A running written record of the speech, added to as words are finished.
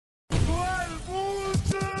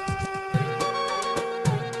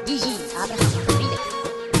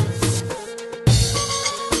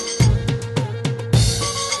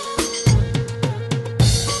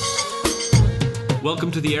welcome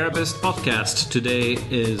to the Arabist podcast. Today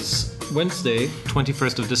is Wednesday,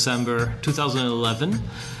 21st of December, 2011.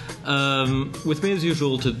 With me as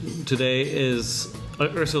usual today is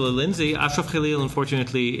Ursula Lindsay. Ashraf Khalil,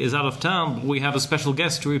 unfortunately, is out of town, but we have a special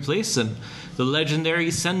guest to replace him, the legendary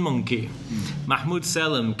Sandmonkey. Mahmoud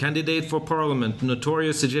Salem, candidate for parliament,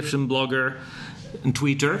 notorious Egyptian blogger and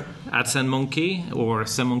tweeter at Sandmonkey or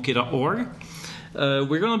sandmonkey.org.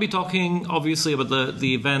 We're going to be talking, obviously, about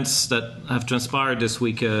the events that have transpired this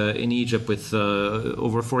week in Egypt, with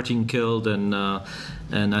over 14 killed and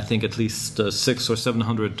I think at least 600 or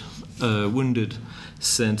 700 wounded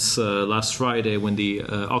since last Friday, when the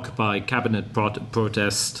Occupy cabinet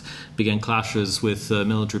protest began clashes with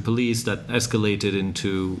military police that escalated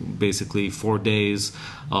into basically 4 days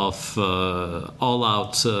of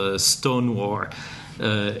all-out stone war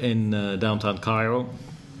in downtown Cairo.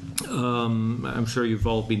 I'm sure you've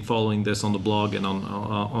all been following this on the blog and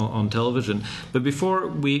on television. But before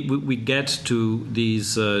we get to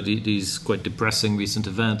these quite depressing recent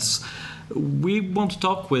events, we want to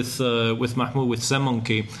talk with Mahmoud, with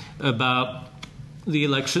Sandmonkey, about the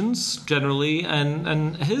elections generally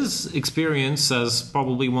and his experience as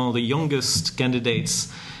probably one of the youngest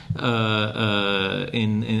candidates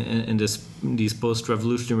in these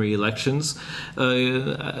post-revolutionary elections.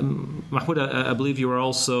 Mahmoud, I believe you were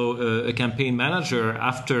also a campaign manager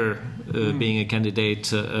after being a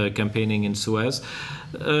candidate campaigning in Suez.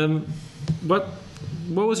 What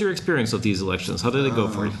was your experience of these elections? How did it go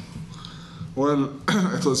for you? Well,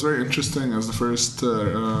 it was very interesting as the first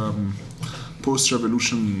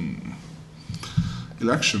post-revolution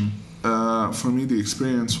election. For me, the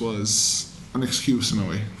experience was an excuse in a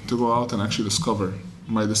way to go out and actually discover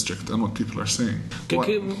my district and what people are saying.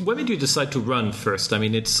 When did you decide to run first? I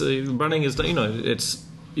mean, it's running is it's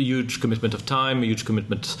a huge commitment of time, a huge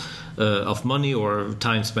commitment of money or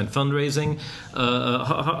time spent fundraising.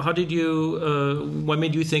 How did you? What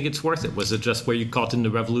made you think it's worth it? Was it just where you caught in the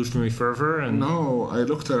revolutionary fervor? No, I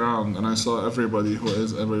looked around and I saw everybody who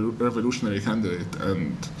is a revolutionary candidate,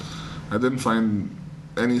 and I didn't find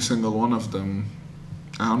any single one of them,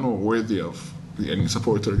 I don't know, worthy of any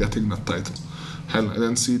supporter getting that title. Hell, I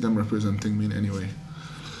didn't see them representing me in any way.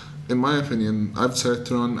 In my opinion, I've decided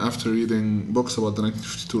to run after reading books about the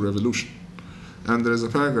 1952 revolution. And there is a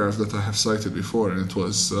paragraph that I have cited before, and it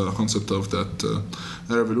was a concept of that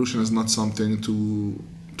a revolution is not something to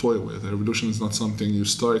toy with. A revolution is not something you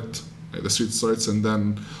start, the street starts and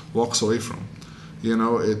then walks away from. You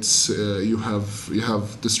know, it's you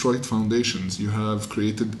have destroyed foundations, you have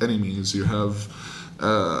created enemies, you have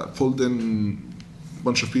pulled in a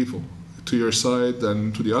bunch of people to your side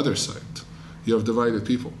and to the other side. You have divided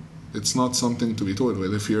people. It's not something to be toyed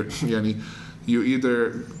with. If you either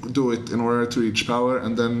do it in order to reach power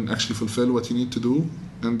and then actually fulfill what you need to do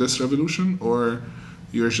in this revolution, or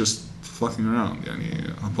you're just fucking around.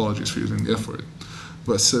 Apologies for using the F word.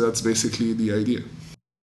 But so that's basically the idea.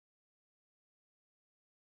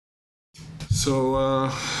 So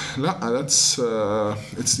that's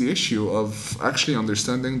it's the issue of actually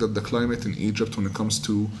understanding that the climate in Egypt when it comes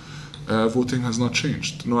to voting has not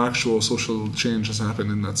changed. No actual social change has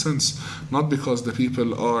happened in that sense. Not because the people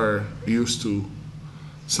are used to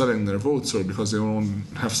selling their votes or because they don't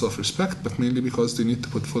have self-respect, but mainly because they need to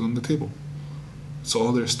put food on the table. That's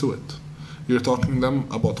all there is to it. You're talking to them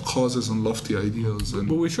about causes and lofty ideals.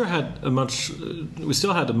 But we still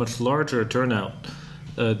had a much larger turnout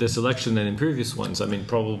this election than in previous ones. I mean,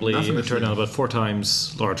 probably a turnout about 4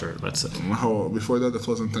 times larger, let's say. Before that, it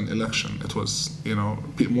wasn't an election. It was,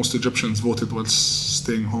 most Egyptians voted while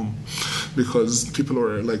staying home because people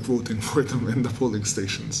were voting for them in the polling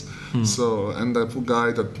stations. So, and the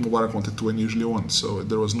guy that Mubarak wanted to win usually won. So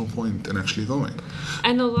there was no point in actually going.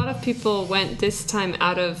 And a lot of people went this time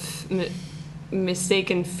out of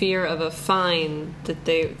mistaken fear of a fine, that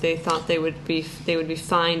they thought they would be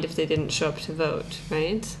fined if they didn't show up to vote,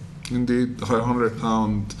 right? Indeed, a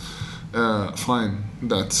 £500 fine.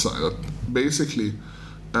 That's basically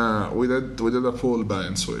we did a poll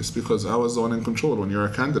in Suez because I was the one in control. When you're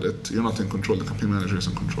a candidate, you're not in control. The campaign manager is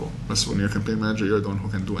in control. But when you're a campaign manager, you're the one who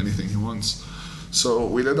can do anything he wants. So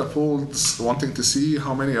we did a poll wanting to see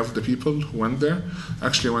how many of the people who went there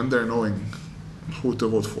actually went there knowing who to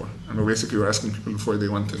vote for. And we basically were asking people before they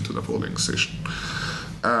went into the polling station.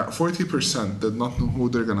 40% did not know who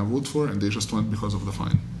they're going to vote for, and they just went because of the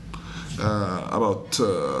fine. About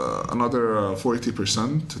another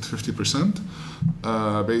 40% to 50%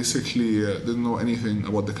 basically didn't know anything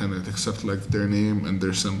about the candidate except their name and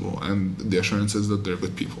their symbol and the assurances that they're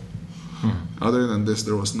good people. Other than this,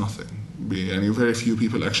 there was nothing. Very few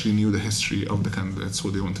people actually knew the history of the candidates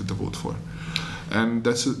who they wanted to vote for. And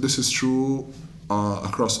this is true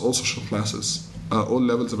across all social classes, all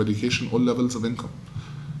levels of education, all levels of income.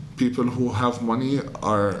 People who have money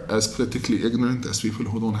are as politically ignorant as people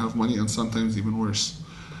who don't have money, and sometimes even worse.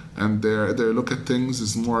 And their look at things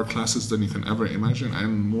is more classes than you can ever imagine,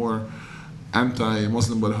 and more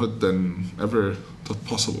anti-Muslim brotherhood than ever thought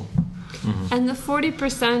possible. Mm-hmm. And the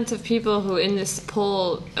 40% of people who in this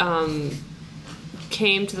poll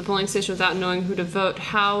came to the polling station without knowing who to vote,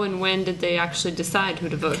 how and when did they actually decide who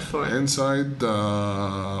to vote for? Inside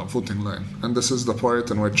the voting line. And this is the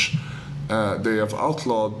part in which they have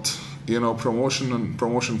outlawed,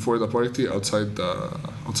 promotion for the party outside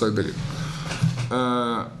the gate.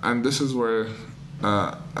 And this is where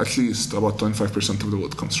at least about 25% of the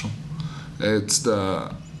vote comes from. It's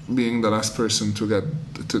being the last person to get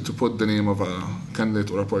to put the name of a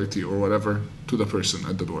candidate or a party or whatever to the person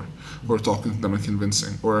at the door, or talking to them and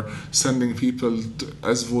convincing, or sending people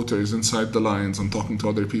as voters inside the lines and talking to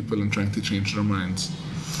other people and trying to change their minds.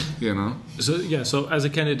 So as a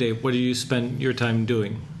candidate, what do you spend your time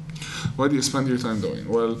doing? What do you spend your time doing?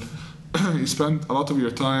 Well, you spend a lot of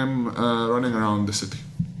your time running around the city,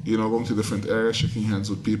 going to different areas, shaking hands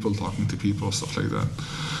with people, talking to people, stuff like that.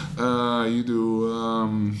 You do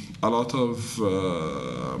a lot of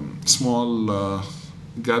small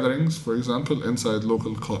gatherings, for example, inside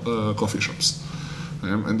local coffee shops.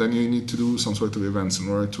 And then you need to do some sort of events in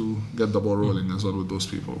order to get the ball rolling as well with those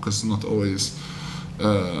people, because it's not always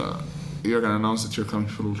you're going to announce that you're coming,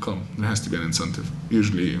 people will come. There has to be an incentive.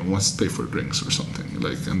 Usually you must pay for drinks or something,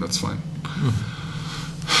 and that's fine.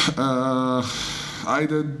 I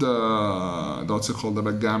did what's it called, the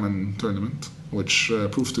backgammon tournament, which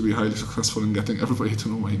proved to be highly successful in getting everybody to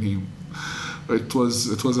know my name. It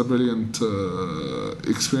was a brilliant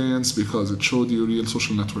experience because it showed you real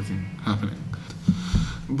social networking happening.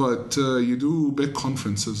 But you do big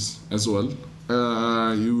conferences as well.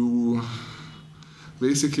 You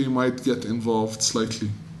basically might get involved slightly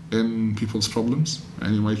in people's problems,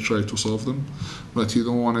 and you might try to solve them, but you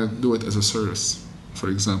don't want to do it as a service. For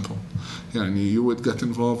example, and you would get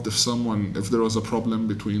involved if there was a problem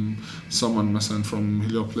between someone from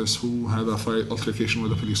Heliopolis who had a fight altercation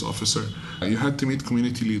with a police officer. You had to meet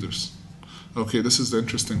community leaders. Okay, this is the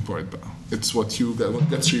interesting part. It's what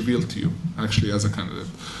gets revealed to you actually as a candidate.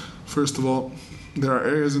 First of all, there are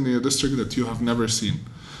areas in your district that you have never seen.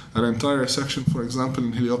 An entire section, for example,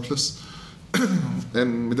 in Heliopolis,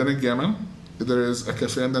 in Midan al-Gamal, there is a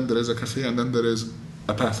cafe, and then there is a cafe, and then there is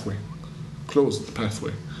a pathway. Closed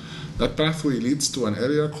pathway. That pathway leads to an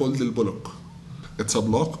area called El Buluk. It's a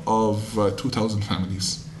block of 2,000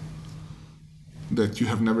 families that you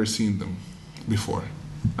have never seen them before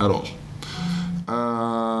at all.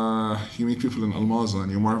 You meet people in Almaza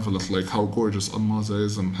and you marvel at how gorgeous Almaza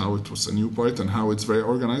is, and how it was a new part, and how it's very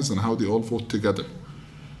organized, and how they all vote together.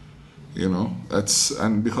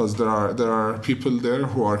 And because there are people there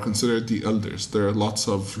who are considered the elders. There are lots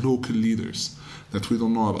of local leaders that we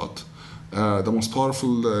don't know about. The most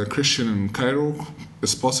powerful Christian in Cairo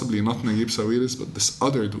is possibly not Naguib Sawiris, but this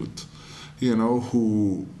other dude,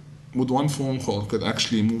 who with one phone call could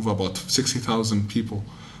actually move about 60,000 people,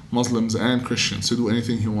 Muslims and Christians, to do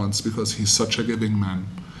anything he wants, because he's such a giving man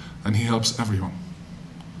and he helps everyone,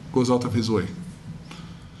 goes out of his way.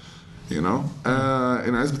 In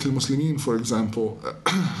Azbat al-Muslimin, for example,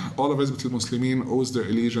 all of Azbat al-Muslimin owes their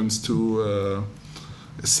allegiance to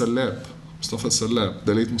Salab. Mustafa Salab,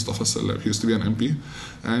 the late Mustafa Salab. He used to be an MP,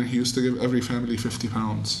 and he used to give every family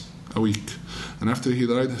 £50 a week. And after he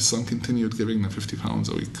died, his son continued giving them £50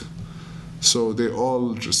 a week. So they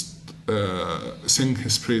all just sing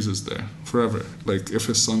his praises there forever. If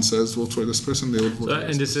his son says vote for this person, they will vote.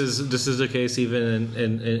 And this is the case even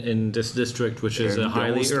in this district, which is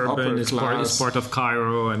highly urban. It's part of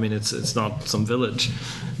Cairo. I mean, it's not some village.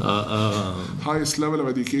 Highest level of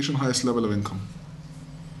education, highest level of income.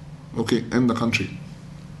 Okay, in the country,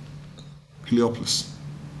 Heliopolis,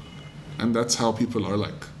 and that's how people are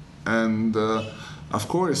like. And of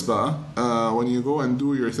course, when you go and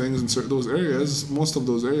do your things in those areas, most of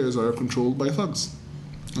those areas are controlled by thugs,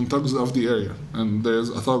 and thugs of the area. And there's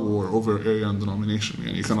a thug war over area and denomination.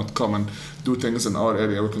 You cannot come and do things in our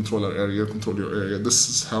area. We control our area. You control your area. This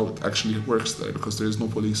is how it actually works there, because there is no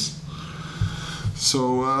police.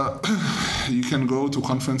 So you can go to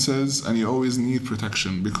conferences and you always need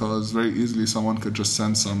protection, because very easily someone could just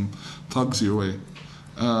send some thugs your way.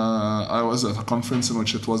 I was at a conference in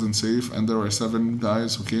which it wasn't safe, and there were 7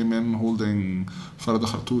 guys who came in holding Farda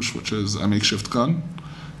Khartouche, which is a makeshift gun,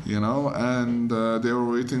 and they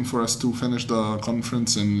were waiting for us to finish the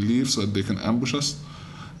conference and leave so that they can ambush us.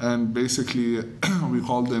 And basically, we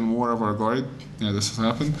called in more of our guard. Yeah, this has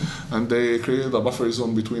happened. And they created a buffer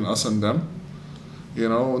zone between us and them.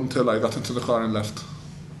 until I got into the car and left.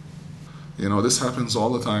 This happens all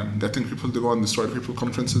the time. Getting people to go and destroy people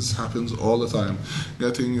conferences happens all the time.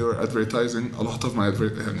 Getting your advertising, a lot of my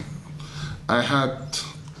advertising. I had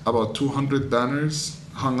about 200 banners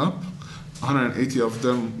hung up. 180 of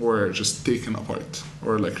them were just taken apart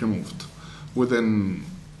or removed within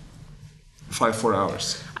 4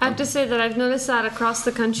 hours. I have to say that I've noticed that across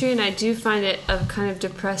the country, and I do find it a kind of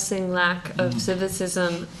depressing lack of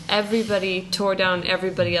civicism. Everybody tore down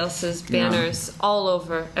everybody else's banners all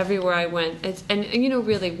over, everywhere I went. And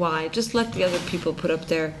really why? Just let the other people put up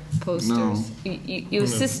their posters. You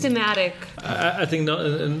systematic. I think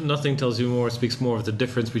nothing speaks more of the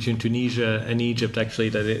difference between Tunisia and Egypt, actually,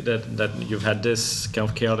 that you've had this kind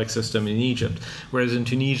of chaotic system in Egypt. Whereas in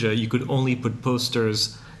Tunisia, you could only put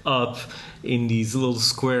posters up in these little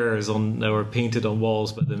squares that were painted on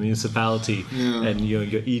walls by the municipality, and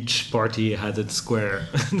each party had its square.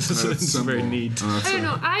 So it's very neat. I don't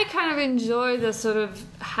know. I kind of enjoy the sort of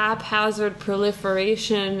haphazard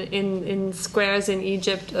proliferation in squares in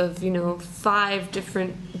Egypt of 5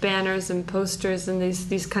 different banners and posters and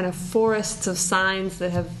these kind of forests of signs that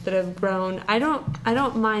have grown. I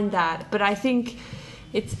don't mind that, but I think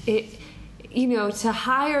to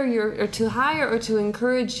hire or to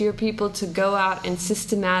encourage your people to go out and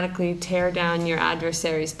systematically tear down your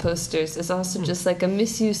adversaries' posters is also just like a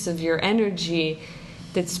misuse of your energy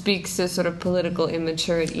that speaks to sort of political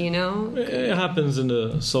immaturity, It happens in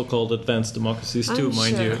the so-called advanced democracies too,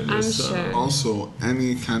 mind you. I'm sure. Also,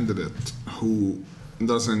 any candidate who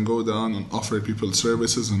doesn't go down and offer people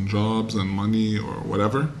services and jobs and money or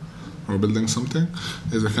whatever, or building something,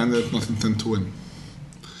 is a candidate not intent to win.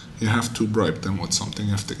 You have to bribe them with something.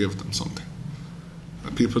 You have to give them something.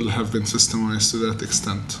 People have been systemized to that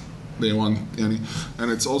extent. They want,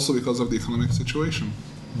 and it's also because of the economic situation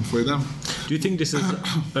for them. Do you think this is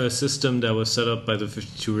a system that was set up by the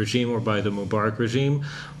 52 regime or by the Mubarak regime,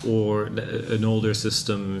 or an older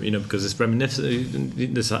system? Because it's reminiscent.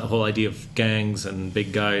 This whole idea of gangs and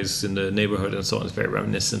big guys in the neighborhood and so on is very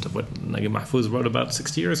reminiscent of what Mahfouz wrote about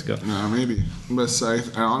 60 years ago. Maybe, but I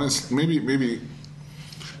honestly, maybe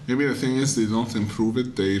the thing is they don't improve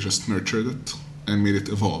it, they just nurtured it and made it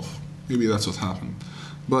evolve. Maybe that's what happened.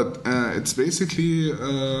 But it's basically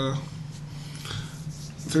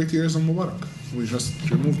 30 years of Mubarak. We just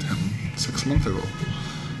removed him 6 months ago.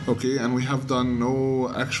 Okay, and we have done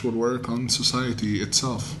no actual work on society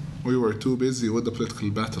itself. We were too busy with the political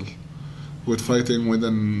battle, with fighting with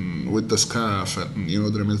the SCAF and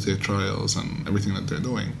their military trials and everything that they're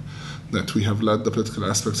doing, that we have let the political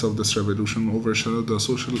aspects of this revolution overshadow the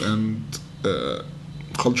social and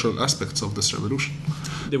cultural aspects of this revolution.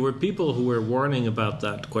 There were people who were warning about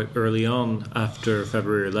that quite early on after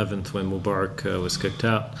February 11th when Mubarak was kicked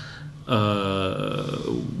out.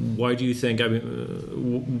 Why do you think?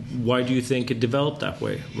 Why do you think it developed that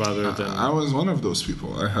way rather than? I was one of those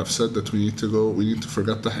people. I have said that we need to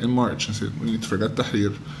forget in March. I said we need to forget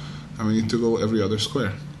Tahrir, and we need to go every other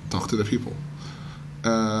square, talk to the people.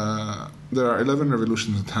 There are 11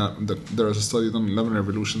 revolutions that there is a study done on 11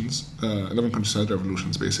 revolutions, 11 countryside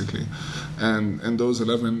revolutions basically, and in those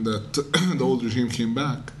 11 that the old regime came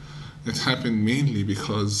back, it happened mainly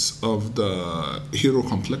because of the hero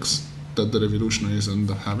complex that the revolutionaries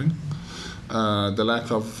ended up having, the lack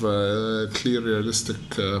of clear, realistic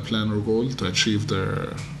plan or goal to achieve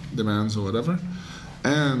their demands or whatever,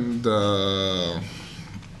 and the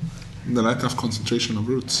lack of concentration of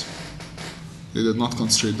roots. They did not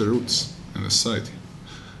concentrate the roots in the society.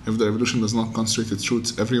 If the revolution does not concentrate its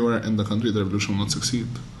roots everywhere in the country, the revolution will not succeed.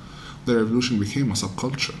 The revolution became a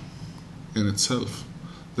subculture in itself.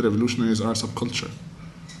 The revolutionaries are a subculture.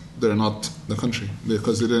 They're not the country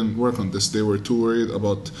because they didn't work on this. They were too worried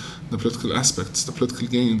about the political aspects, the political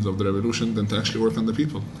gains of the revolution than to actually work on the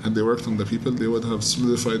people. Had they worked on the people, they would have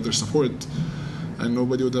solidified their support and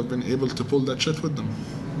nobody would have been able to pull that shit with them.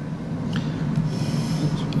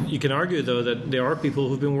 You can argue, though, that there are people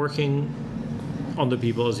who've been working on the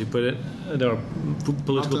people, as you put it. There are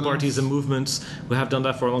political parties and movements who have done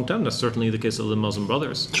that for a long time. That's certainly the case of the Muslim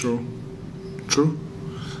Brothers. True.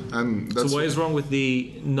 And that's so what is wrong with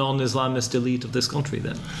the non-Islamist elite of this country,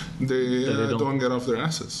 then? They don't get off their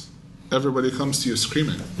asses. Everybody comes to you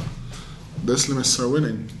screaming, the Islamists are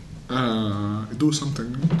winning. Do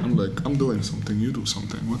something. I'm like, I'm doing something, you do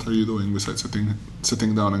something. What are you doing besides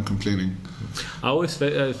sitting down and complaining? I always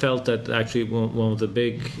felt that actually one of the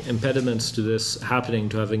big impediments to this happening,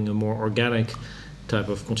 to having a more organic type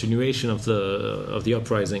of continuation of the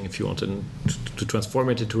uprising, if you want, and to transform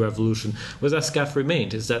it into a revolution, was that SCAF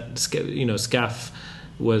remained. Is that SCAF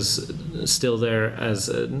was still there as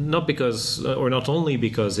not because or not only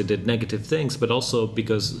because it did negative things, but also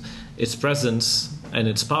because its presence and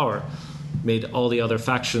its power made all the other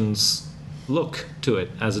factions look to it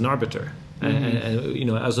as an arbiter. And you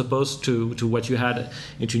know, as opposed to what you had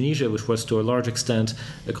in Tunisia, which was to a large extent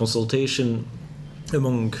a consultation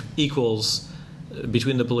among equals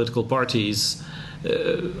between the political parties,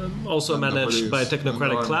 also and managed by a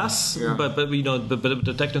technocratic class, but you know, but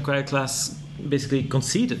the technocratic class basically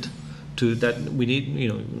conceded to that. We need, you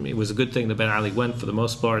know, it was a good thing that Ben Ali went for the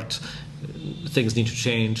most part. Things need to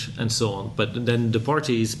change and so on. But then the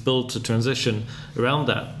parties built a transition around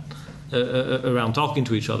that, around talking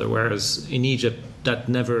to each other. Whereas in Egypt, that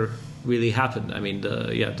never really happened. I mean,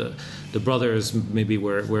 the brothers maybe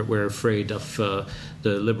were afraid of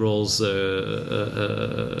the liberals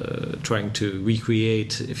trying to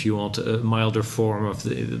recreate, if you want, a milder form of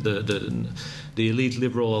the elite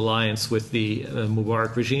liberal alliance with the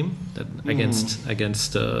Mubarak regime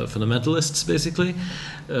against fundamentalists, basically.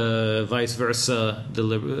 Vice versa,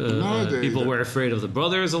 people were afraid of the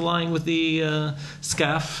brothers allying with the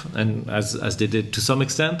SCAF, and as they did to some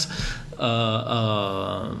extent.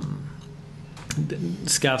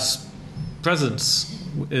 SCAF's presence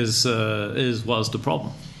was the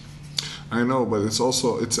problem. I know, but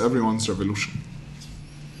it's everyone's revolution.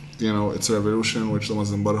 You know, it's a revolution which the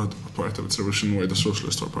Muslim Brotherhood were part of. It's a revolution where the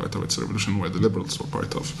socialists were part of. It's a revolution where the liberals were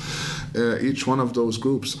part of. Each one of those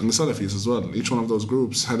groups, and the Salafis as well, each one of those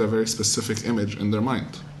groups had a very specific image in their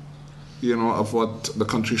mind, you know, of what the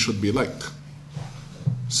country should be like.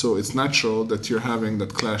 So it's natural that you're having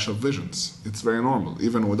that clash of visions. It's very normal,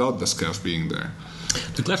 even without the SCAF being there.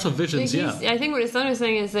 The clash of visions, I think what Hassan is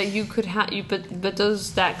saying is that you could but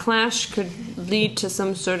that clash could lead to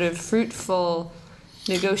some sort of fruitful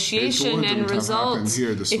negotiation and result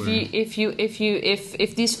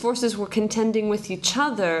if these forces were contending with each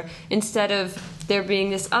other instead of there being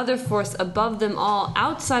this other force above them all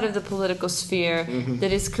outside of the political sphere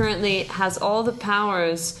that is currently has all the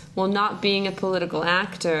powers while not being a political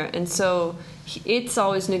actor, and so it's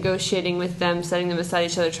always negotiating with them, setting them aside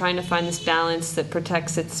each other, trying to find this balance that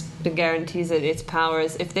protects that guarantees its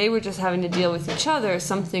powers. If they were just having to deal with each other,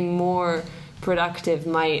 something more productive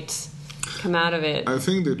might come out of it. I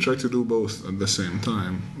think they try to do both at the same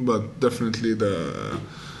time, but definitely the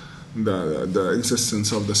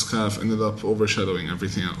existence of the SCAF ended up overshadowing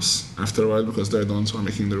everything else after a while because they're the ones who are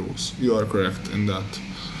making the rules. You are correct in that.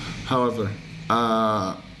 However,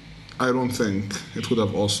 I don't think it would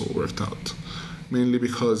have also worked out, mainly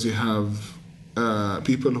because you have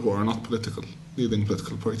people who are not political leading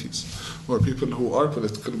political parties, or people who are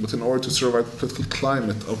political, but in order to survive the political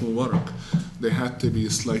climate of Mubarak, they had to be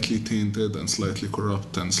slightly tainted and slightly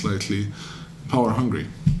corrupt and slightly power hungry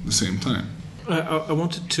at the same time. I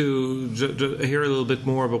wanted to hear a little bit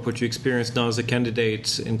more about what you experienced now as a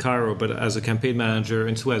candidate in Cairo, but as a campaign manager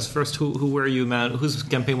in Suez. First, whose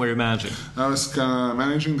campaign were you managing? I was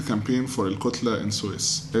managing the campaign for Al Kotla in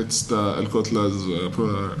Suez. It's the Al Kotla's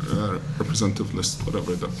representative list,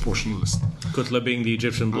 whatever, the portion list. Kotla being the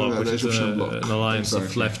Egyptian bloc, which is an alliance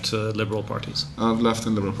of left liberal parties. Of left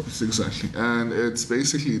and liberal parties, exactly. And it's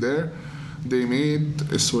basically there, they made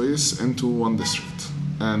Suez into one district.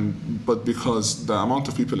 But because the amount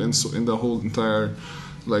of people in the whole entire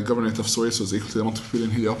governorate of Suez was equal to the amount of people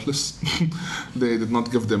in Heliopolis, they did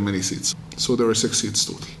not give them many seats. So there were 6 seats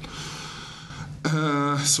total.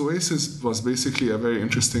 Suez was basically a very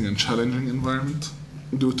interesting and challenging environment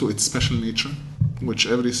due to its special nature, which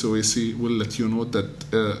every Suezi will let you know that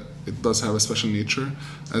it does have a special nature,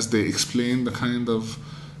 as they explain the kind of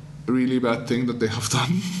really bad thing that they have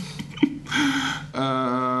done.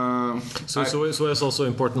 Suez also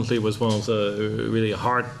importantly was one of the really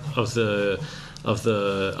heart of the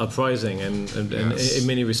uprising, and Yes. in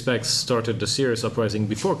many respects started the serious uprising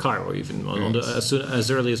before Cairo, even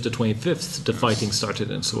as early as the 25th. The fighting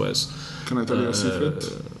started in Suez. Can I tell you a secret?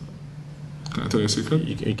 Can I tell you a secret?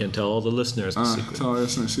 You can tell all the listeners the secret. Tell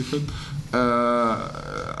us a secret.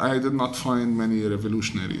 I did not find many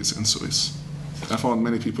revolutionaries in Suez. I found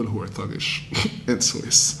many people who were thuggish in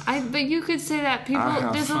Suez. But you could say that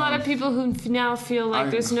there's a lot of people who now feel like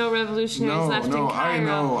there's no revolutionaries left in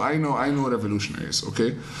Cairo. I know revolutionaries,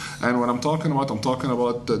 okay? And what I'm talking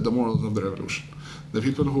about the morals of the revolution. The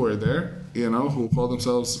people who were there, who call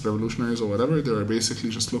themselves revolutionaries or whatever, they were basically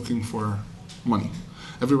just looking for money.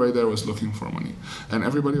 Everybody there was looking for money. And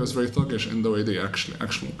everybody was very thuggish in the way they actually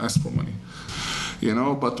asked for money.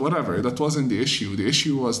 But whatever, that wasn't the issue. The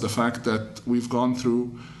issue was the fact that we've gone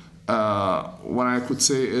through what I could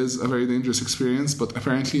say is a very dangerous experience, but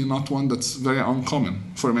apparently not one that's very uncommon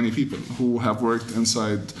for many people who have worked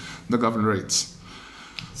inside the governorates.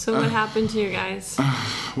 So what happened to you guys?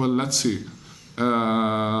 Well, let's see.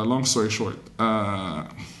 Long story short,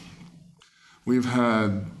 we've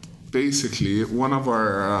had basically one of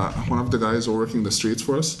the guys who were working the streets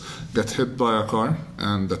for us got hit by a car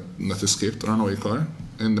and that escaped, a runaway car,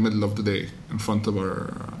 in the middle of the day in front of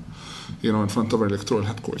our electoral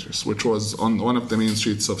headquarters, which was on one of the main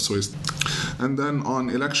streets of Suez. And then on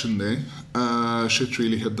election day, shit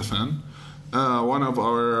really hit the fan. One of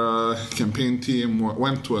our campaign team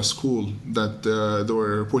went to a school that there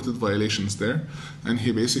were reported violations there, and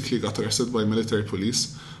he basically got arrested by military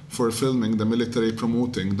police for filming the military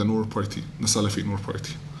promoting the Noor Party, the Salafi Noor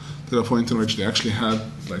Party, to the point in which they actually had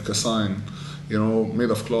like a sign,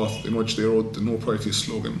 made of cloth in which they wrote the Noor Party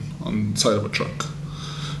slogan on the side of a truck.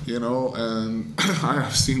 And I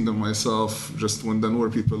have seen them myself. Just when the Noor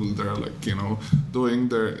people, they're like, doing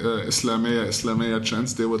their Islamiyah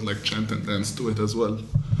chants, they would like chant and dance to it as well.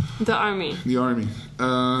 The army.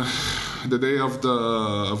 The day of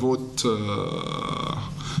the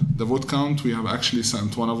vote count, we have actually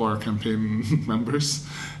sent one of our campaign members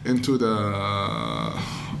into the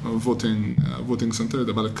voting center,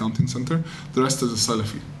 the ballot counting center. The rest is a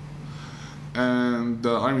Salafi. And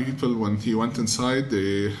the army people, when he went inside,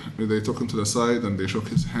 they took him to the side and they shook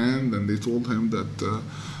his hand and they told him that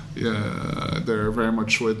they're very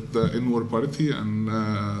much with the Noor Party, and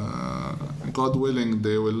God willing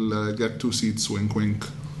they will get 2 seats, wink wink.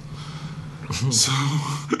 So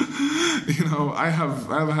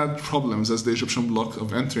I've had problems as the Egyptian bloc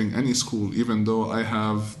of entering any school, even though I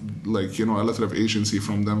have a letter of agency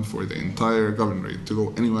from them for the entire governorate to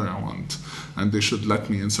go anywhere I want, and they should let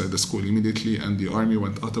me inside the school immediately, and the army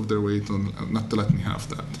went out of their way not to let me have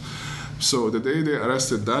that. So the day they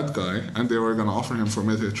arrested that guy, and they were going to offer him for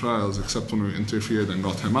military trials, except when we interfered and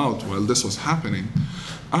got him out, while this was happening,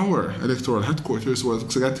 our electoral headquarters was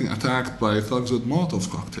getting attacked by thugs with Molotov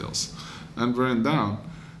cocktails and burned down.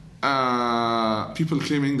 People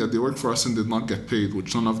claiming that they work for us and did not get paid,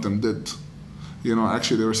 which none of them did.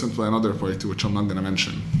 Actually they were sent by another party, which I'm not going to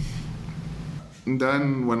mention. And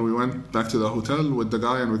then when we went back to the hotel with the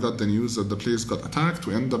guy and we got the news that the place got attacked,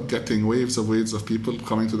 we ended up getting waves of people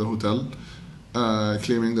coming to the hotel,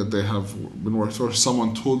 claiming that they have been working for us.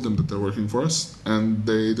 Someone told them that they're working for us and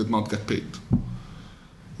they did not get paid.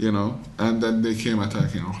 And then they came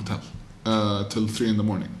attacking our hotel till 3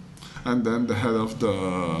 a.m. And then the head of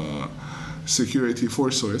the security for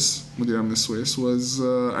Suez, Mudir Amn Suez, was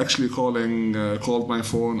actually called my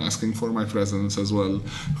phone asking for my presence as well,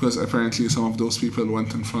 because apparently some of those people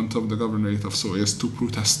went in front of the governorate of Suez to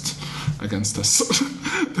protest against us.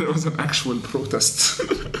 There was an actual protest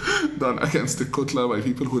done against the Kutla by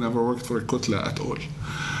people who never worked for a Kutla at all.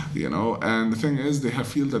 And the thing is, they have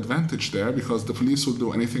field advantage there because the police will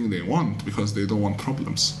do anything they want because they don't want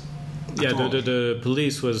problems. Yeah, the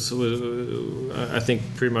police was I think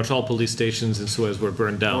pretty much all police stations in Suez were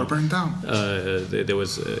burned down. There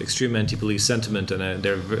was extreme anti-police sentiment, and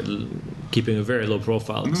they're keeping a very low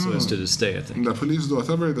profile in Suez to this day, I think. The police do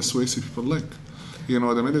whatever the Suezi people like. The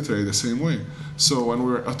military the same way. So when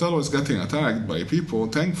hotel was getting attacked by people,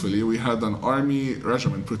 thankfully we had an army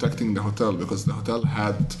regiment protecting the hotel because the hotel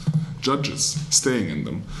had judges staying in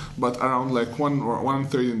them. But around 1 or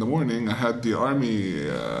 1:30 in the morning, I had the army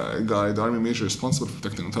guy, the army major responsible for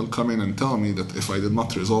protecting the hotel, come in and tell me that if I did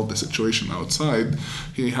not resolve the situation outside,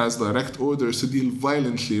 he has direct orders to deal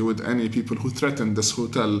violently with any people who threaten this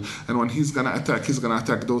hotel. And when he's gonna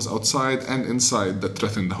attack those outside and inside that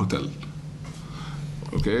threaten the hotel.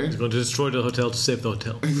 Okay. He's going to destroy the hotel to save the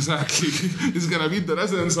hotel. Exactly. He's going to beat the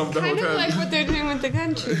residents of the hotel. Kind of like what they're doing with the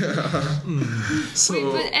country. Yeah. So,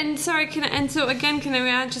 can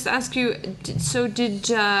I just ask you? Did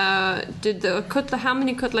the Kutla? How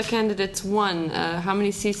many Kutla candidates won? How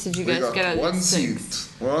many seats did you guys get out of 6?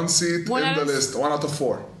 One seat in the list. 1 out of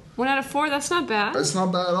 4. 1 out of 4. That's not bad. It's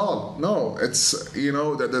not bad at all. No, it's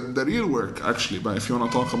the real work actually. But if you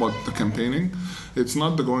want to talk about the campaigning, it's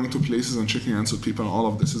not the going to places and shaking hands with people. And all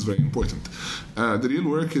of this is very important. The real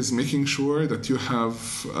work is making sure that you have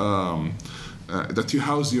that you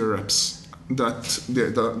house your reps. That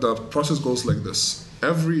the process goes like this.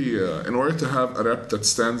 In order to have a rep that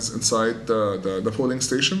stands inside the polling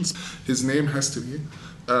stations, his name has to be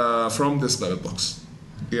from this ballot box.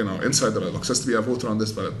 Inside the ballot box has to be a voter on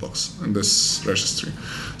this ballot box in this registry.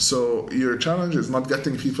 So your challenge is not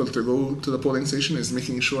getting people to go to the polling station, is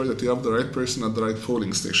making sure that you have the right person at the right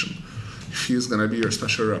polling station. He's going to be your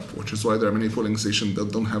special rep, which is why there are many polling stations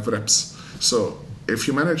that don't have reps. So if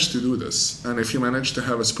you manage to do this, and if you manage to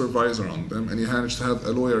have a supervisor on them, and you manage to have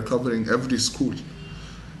a lawyer covering every school,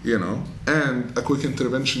 and a quick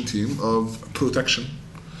intervention team of protection,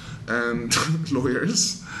 and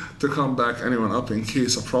lawyers to come back anyone up in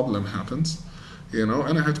case a problem happens. And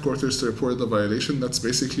a headquarters to report the violation. That's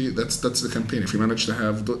basically that's the campaign. If you manage to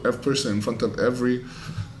have a person in front of every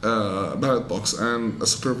ballot box and a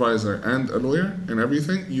supervisor and a lawyer and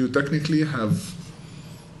everything, you technically have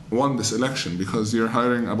won this election because you're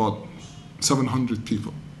hiring about 700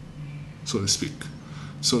 people, so to speak.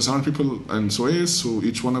 So 700 people in Suez, so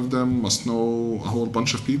each one of them must know a whole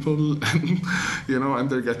bunch of people, and and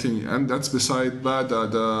they're getting, and that's beside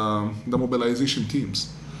the mobilization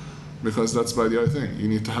teams, because that's by the other thing. You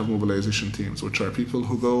need to have mobilization teams, which are people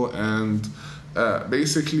who go and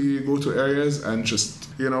basically go to areas and just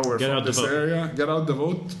we're from this area, get out the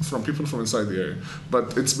vote from people from inside the area.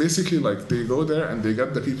 But it's basically like they go there and they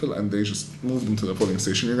get the people and they just move them to the polling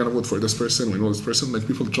station. You're gonna vote for this person, we know this person, like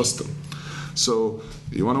people trust them. So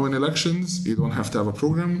you want to win elections, you don't have to have a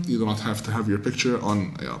program, you don't have to have your picture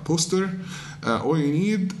on a poster. All you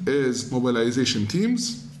need is mobilization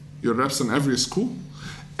teams, your reps in every school,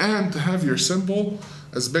 and to have your symbol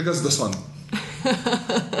as big as the sun.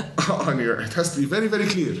 It has to be very, very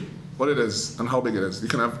clear what it is and how big it is. You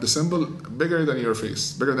can have the symbol bigger than your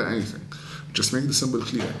face, bigger than anything. Just make the symbol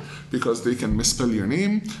clear, because they can misspell your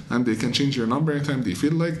name and they can change your number anytime they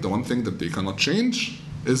feel like. The one thing that they cannot change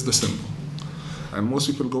is the symbol. And most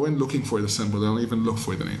people go in looking for the symbol, they don't even look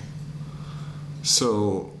for the name.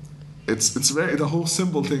 So it's very, the whole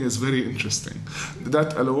symbol thing is very interesting.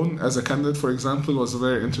 That alone, as a candidate, for example, was a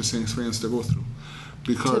very interesting experience to go through.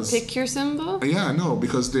 Because to pick your symbol? Yeah, no,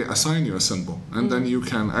 because they assign you a symbol, and then you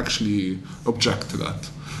can actually object to that.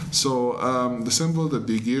 So the symbol that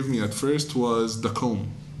they gave me at first was the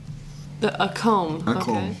comb. A comb. A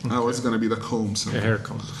comb. That was going to be the comb symbol. A hair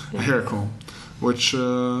comb. Yeah. A hair comb, which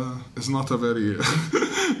is not a very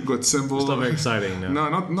good symbol. It's not very exciting. No,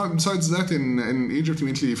 not. Besides that, in Egypt,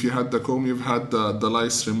 immediately if you had the comb, you've had the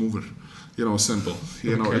lice remover. Symbol.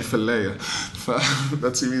 الفلاية.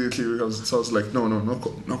 That's immediately becomes. So I was like, no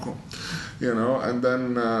comb. And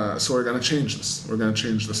then so we're gonna change this. We're gonna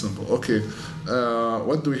change the symbol. Okay,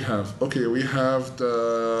 what do we have? Okay, we have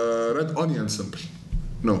the red onion symbol.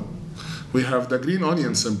 No. We have the green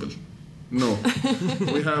onion symbol. No.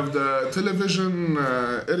 We have the television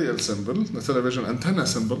aerial symbol, the television antenna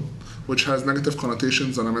symbol, which has negative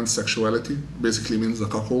connotations on men's sexuality. Basically means the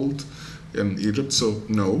cuckold in Egypt, so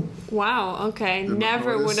no. Wow, okay.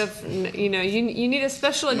 Never would have, you need a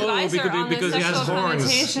special advisor on because the he has sexual horns.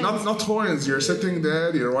 connotations. Not horns, you're sitting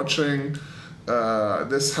there, you're watching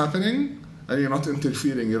this happening, and you're not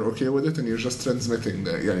interfering, you're okay with it, and you're just transmitting.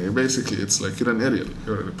 Basically, it's like you're an aerial.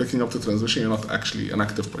 You're picking up the transmission, you're not actually an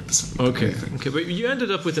active participant. Okay, but you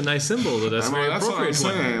ended up with a nice symbol. That's very that's what I'm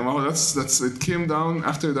saying. Well, that's it came down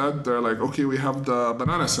after that. They're like, okay, we have the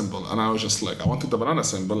banana symbol, and I was just like, I wanted the banana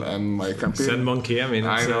symbol, and my campaign. Sandmonkey,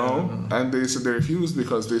 I know, and they said they refused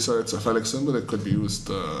because they said it's a phallic symbol. It could be used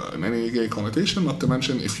in any gay connotation. Not to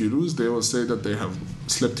mention, if you lose, they will say that they have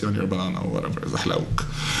slipped you on your banana or whatever.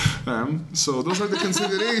 So those are the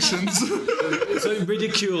considerations. So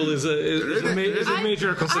ridicule is a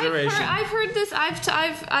major consideration. I've heard this.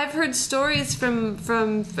 I've heard stories from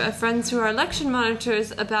friends who are election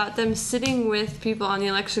monitors about them sitting with people on the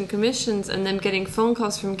election commissions and them getting phone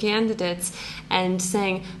calls from candidates and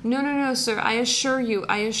saying, no, sir, I assure you,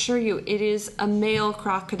 it is a male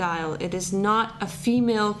crocodile. It is not a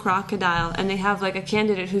female crocodile. And they have like a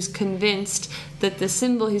candidate who's convinced that the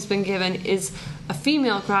symbol he's been given is a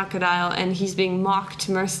female crocodile, and he's being mocked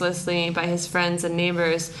mercilessly by his friends and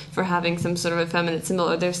neighbors for having some sort of effeminate symbol.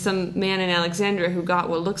 Or there's some man in Alexandria who got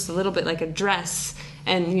what looks a little bit like a dress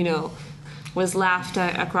and, was laughed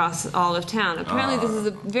across all of town. Apparently this is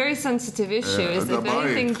a very sensitive issue. Is if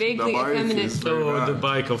anything vaguely effeminate? The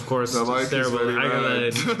bike, of course. The bike is terrible.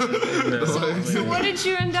 So what did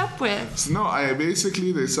you end up with? No, they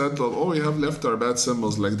said, we have left our bad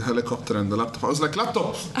symbols like the helicopter and the laptop. I was like,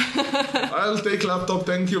 laptop! I'll take laptop,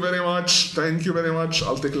 thank you very much.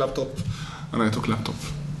 I'll take laptop. And I took laptop.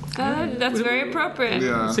 That's very appropriate.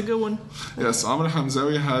 Yeah. It's a good one. Yes, Amr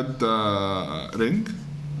Hamzawi had ring.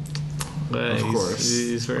 Of course.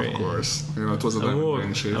 He's very... Of course. It was a diamond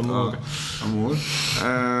ring shape. Amour.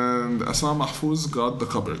 And Asma Mahfouz got the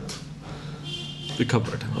cupboard. The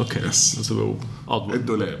cupboard, okay. Yes. That's a little odd one.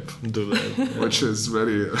 Dulab. Which is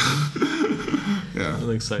very... an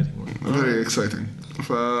exciting one. Very exciting.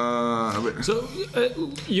 So,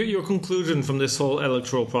 your conclusion from this whole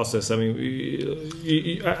electoral process, I mean,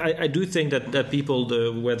 I do think that people,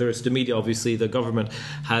 whether it's the media, obviously the government,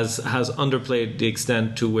 has underplayed the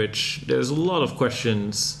extent to which there's a lot of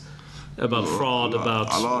questions about fraud,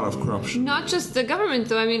 about a lot of corruption. Not just the government,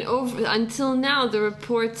 though. I mean, until now, the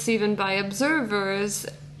reports, even by observers,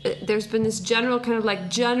 there's been this general kind of like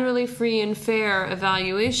generally free and fair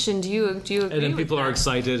evaluation. Do you agree? And then people with are that?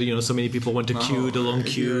 excited. So many people went to queue, the long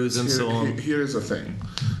queues, and so on. Here's the thing.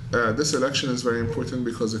 This election is very important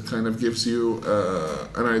because it kind of gives you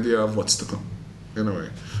an idea of what's to come, in a way,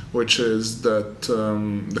 which is that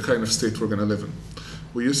the kind of state we're going to live in.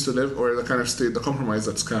 We used to live, or the kind of state, the compromise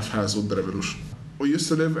that SCAF has with the revolution. We used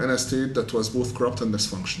to live in a state that was both corrupt and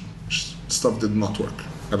dysfunctional. Stuff did not work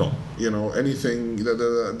at all. Anything,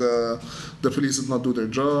 the police did not do their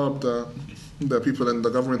job, the people in the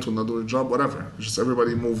government would not do their job, whatever. Just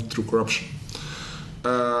everybody moved through corruption.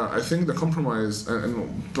 I think the compromise,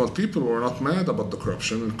 but people were not mad about the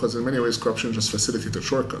corruption, because in many ways corruption just facilitated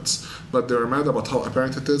shortcuts, but they were mad about how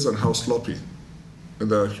apparent it is and how sloppy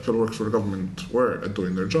the people who work for the government were at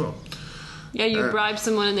doing their job. Yeah, you bribe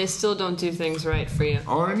someone and they still don't do things right for you.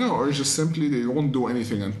 Or just simply they won't do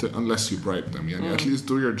anything unless you bribe them. At least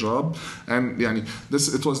do your job. And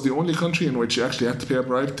it was the only country in which you actually had to pay a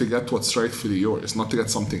bribe to get what's rightfully yours, not to get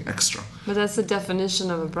something extra. But that's the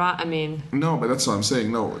definition of a bribe. No, but that's what I'm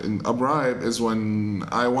saying. No, a bribe is when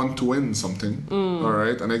I want to win something, all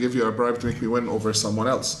right, and I give you a bribe to make me win over someone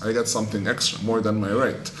else. I get something extra, more than my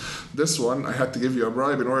right. This one, I had to give you a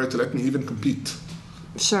bribe in order to let me even compete.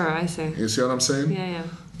 Sure, I see. You see what I'm saying? Yeah.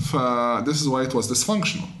 This is why it was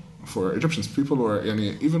dysfunctional for Egyptians. People were,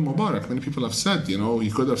 even Mubarak, many people have said,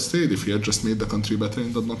 he could have stayed if he had just made the country better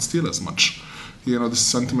and did not steal as much. This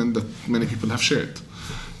sentiment that many people have shared.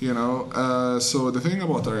 So the thing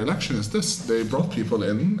about our election is this: they brought people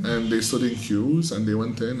in and they stood in queues and they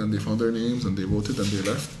went in and they found their names and they voted and they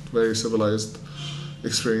left. Very civilized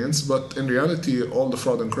experience, but in reality, all the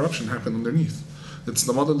fraud and corruption happened underneath. It's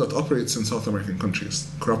the model that operates in South American countries,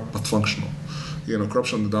 corrupt but functional.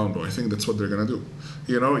 Corruption on the down low. I think that's what they're going to do.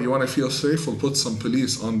 You want to feel safe, we'll put some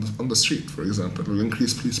police on the street, for example. We'll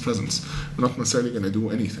increase police presence. We're not necessarily going to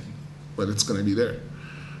do anything, but it's going to be there.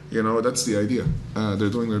 That's the idea.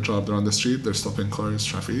 They're doing their job. They're on the street. They're stopping cars,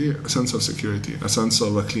 traffic. A sense of security, a sense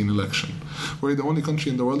of a clean election. We're the only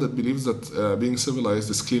country in the world that believes that being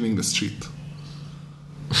civilized is cleaning the street.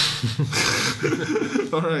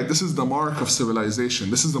 All right, this is the mark of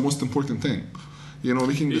civilization. This is the most important thing.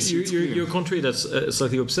 Making the streets clean. You're a country that's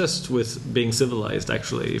slightly obsessed with being civilized,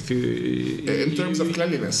 actually. In terms of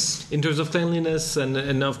cleanliness. In terms of cleanliness,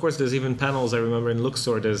 and of course there's even panels. I remember in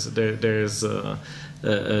Luxor there's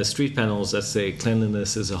street panels that say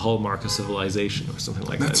cleanliness is a hallmark of civilization or something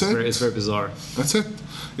like that. It's very bizarre. That's it.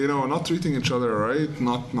 Not treating each other right,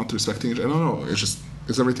 not respecting each other. No, it's just,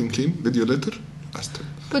 is everything clean? Did you litter?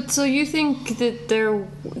 But so you think that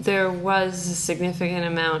there was a significant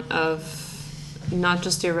amount of not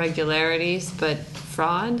just irregularities but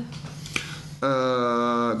fraud?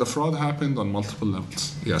 The fraud happened on multiple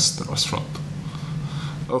levels. Yes, there was fraud.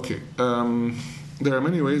 Okay. There are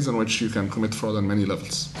many ways in which you can commit fraud on many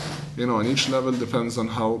levels. And each level depends on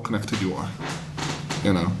how connected you are.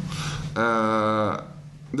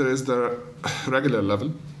 There is the regular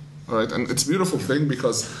level. All right, and it's a beautiful thing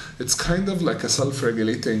because it's kind of like a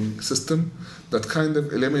self-regulating system that kind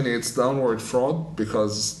of eliminates downward fraud,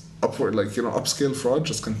 because upward, upscale fraud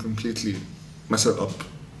just can completely mess it up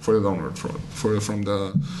for the downward fraud.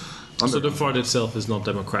 So the fraud itself is not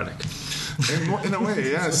democratic. In a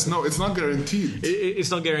way, yes. No, it's not guaranteed. It's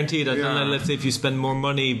not guaranteed. And let's say if you spend more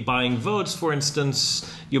money buying votes, for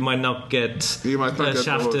instance, you might not get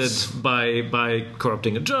shafted by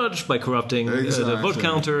corrupting a judge, by corrupting the vote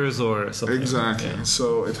counters or something. Exactly. Yeah.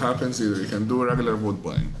 So it happens either. You can do regular vote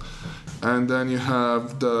buying. And then you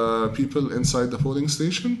have the people inside the polling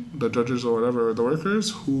station, the judges or whatever, the workers,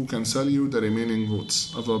 who can sell you the remaining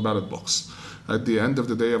votes of a ballot box at the end of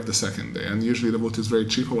the day of the second day. And usually the vote is very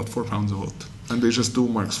cheap, about £4 a vote. And they just do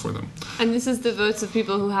marks for them. And this is the votes of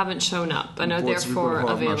people who haven't shown up and are therefore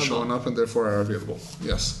available. Have not shown up and therefore are available,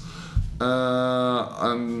 yes.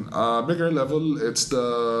 On a bigger level, it's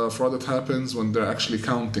the fraud that happens when they're actually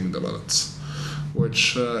counting the ballots,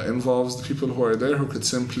 which involves the people who are there who could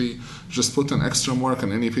simply just put an extra mark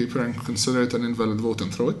on any paper and consider it an invalid vote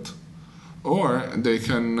and throw it. Or they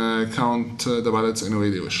can count the ballots any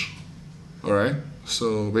way they wish. All right?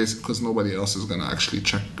 So basically, because nobody else is going to actually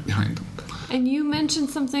check behind them. And you mentioned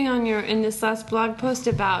something in this last blog post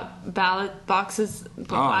about ballot boxes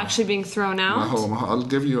actually being thrown out.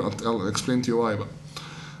 I'll explain to you why. But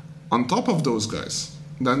on top of those guys,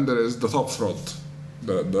 then there is the top fraud,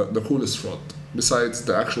 the coolest fraud, besides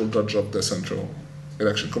the actual judge of the Central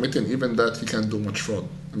Election Committee, and even that he can't do much fraud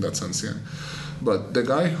in that sense. Yeah. But the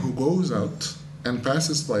guy who goes out and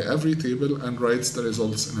passes by every table and writes the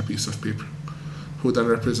results in a piece of paper, who then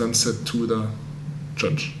represents it to the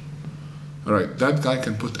judge. All right, that guy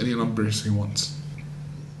can put any numbers he wants.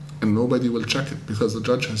 and nobody will check it because the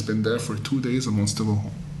judge has been there for 2 days and wants to go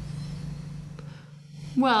home.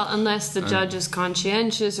 Well, unless the judge is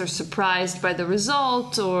conscientious or surprised by the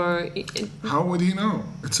result, or how would he know?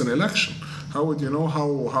 It's an election. How would you know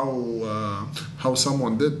how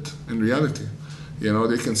someone did in reality? You know,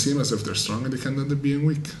 they can seem as if they're strong and they can end up being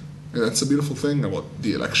weak. And that's a beautiful thing about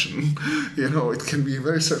the election. You know, it can be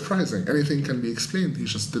very surprising. Anything can be explained. He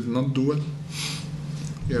just did not do it.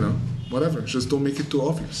 You know, whatever. Just don't make it too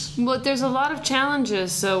obvious. But there's a lot of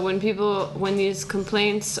challenges. So when these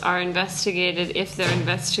complaints are investigated, if they're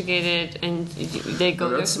investigated and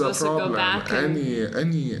they're supposed to go back.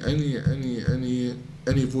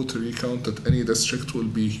 Any voter recount at any district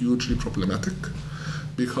will be hugely problematic,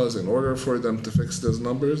 because in order for them to fix those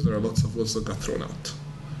numbers, there are lots of votes that got thrown out.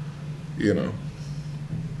 You know,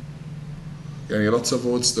 lots of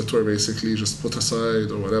votes that were basically just put aside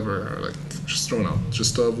or whatever, like just thrown out,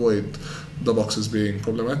 just to avoid the boxes being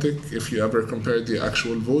problematic if you ever compare the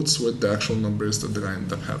actual votes with the actual numbers that the guy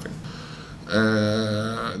ended up having.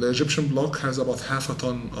 The Egyptian bloc has about 0.5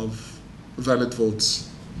 ton of valid votes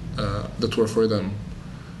that were for them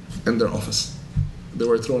in their office. They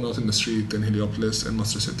were thrown out in the street in Heliopolis, in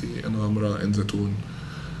Nasr City, in Ghamra, in Zatoun.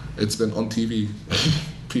 It's been on TV.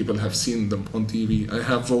 People have seen them on TV. I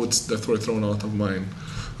have votes that were thrown out of mine.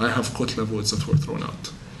 I have Kotla votes that were thrown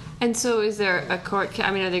out. And so is there a court?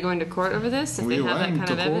 I mean, are they going to court over this if they have that kind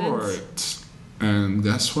of evidence? And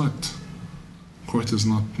guess what? Court is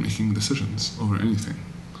not making decisions over anything.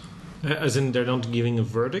 As in, they're not giving a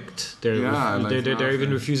verdict? They're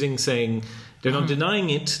even refusing, saying... They're not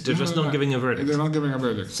denying it, they're just not giving a verdict. They're not giving a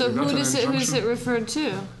verdict. So who is it referred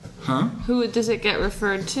to? Huh? Who does it get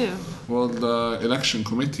referred to? Well, the election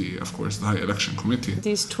committee, of course, the high election committee.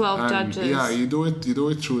 These 12 judges. Yeah, you do it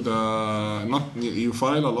through you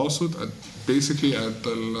file a lawsuit basically at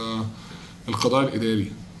القضاء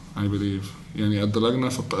الإداري, I believe. يعني at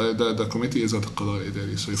the committee is at القضاء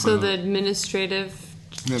الإداري. So the administrative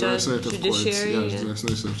judiciary? Yes, the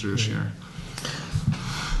administrative judiciary.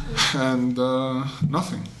 And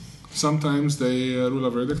nothing. Sometimes they rule a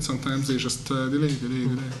verdict, sometimes they just delay.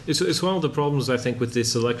 It's one of the problems, I think, with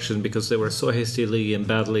this election, because they were so hastily and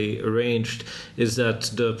badly arranged, is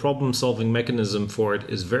that the problem-solving mechanism for it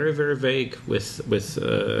is very, very vague, from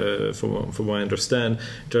what I understand,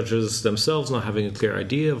 judges themselves not having a clear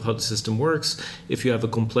idea of how the system works. If you have a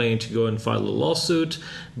complaint, you go and file a lawsuit,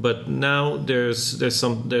 but now there's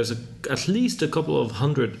at least a couple of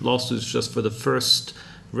hundred lawsuits just for the first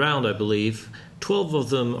round, I believe. 12 of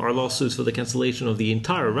them are lawsuits for the cancellation of the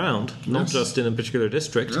entire round, not just in a particular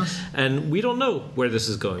district. Yes. And we don't know where this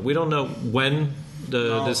is going. We don't know when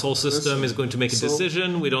this whole system is going to make a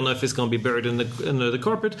decision. We don't know if it's going to be buried under the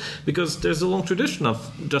carpet, because there's a long tradition of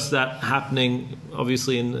just that happening,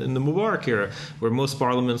 obviously, in the Mubarak era, where most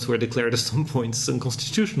parliaments were declared at some points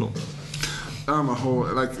unconstitutional.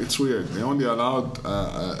 It's weird. They only allowed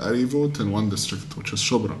a revote in one district, which is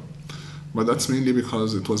Shobra. But that's mainly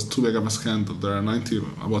because it was too big of a scandal. There are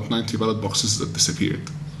about 90 ballot boxes that disappeared,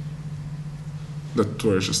 that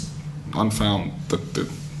were just unfound, that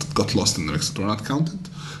got lost in the mix, that were not counted,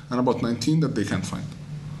 and about 19 that they can't find.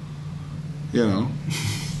 You know,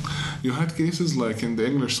 you had cases like in the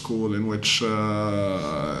English school in which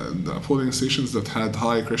the polling stations that had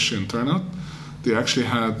high Christian turnout, they actually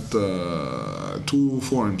had 2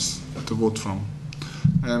 forms to vote from,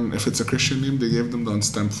 and if it's a Christian name, they gave them the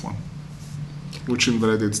unstamped form, which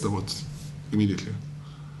invalidates the votes immediately.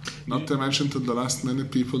 Not to mention, to the last minute,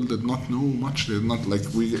 people did not know much. They did not,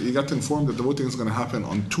 you got informed that the voting is going to happen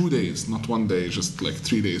on 2 days, not 1 day, just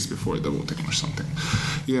 3 days before the voting or something.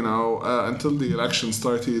 You know, until the election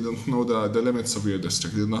started, you didn't know the limits of your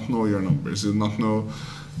district. You did not know your numbers. You did not know.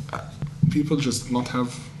 People just did not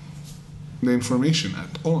have the information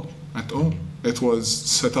at all. It was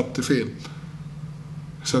set up to fail.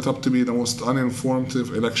 Set up to be the most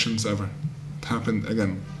uninformative elections ever. Happened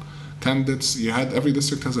again. Candidates, every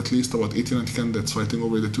district has at least about 80-90 candidates fighting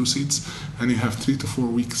over the 2 seats, and you have 3 to 4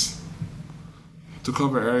 weeks to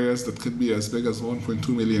cover areas that could be as big as 1.2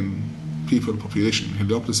 million people population.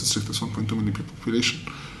 Heliopolis district is 1.2 million people population,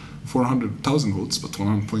 400,000 votes, but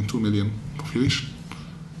 1.2 million population.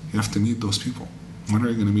 You have to meet those people. When are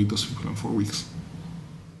you going to meet those people in 4 weeks?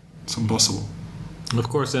 It's impossible. Of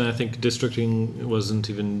course, and I think districting wasn't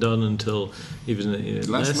even done until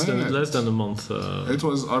less than a month. It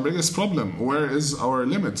was our biggest problem. Where is our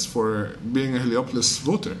limits for being a Heliopolis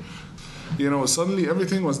voter? You know, suddenly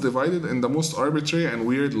everything was divided in the most arbitrary and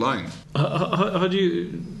weird line. How do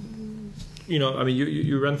you... You know, I mean,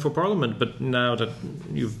 you ran for parliament, but now that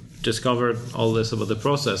you've discovered all this about the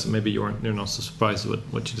process, maybe you're not so surprised with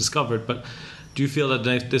what you discovered, but Do you feel that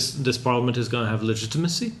this parliament is going to have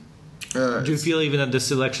legitimacy? Do you feel even that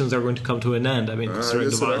these elections are going to come to an end? I mean, considering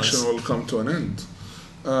the violence. This election will come to an end.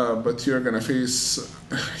 But you're going to face...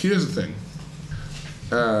 Here's the thing.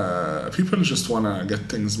 People just want to get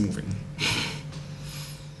things moving.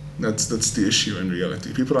 That's the issue in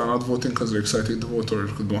reality. People are not voting because they're excited to vote or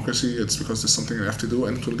democracy. It's because there's something they have to do,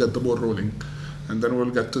 and it will get the ball rolling. And then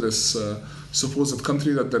we'll get to this supposed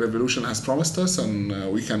country that the revolution has promised us,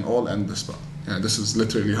 and we can all end this. This is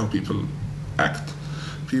literally how people act.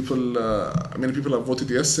 Many people have voted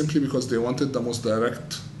yes simply because they wanted the most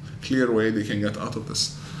direct, clear way they can get out of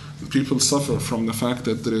this. People suffer from the fact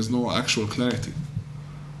that there is no actual clarity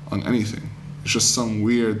on anything. It's just some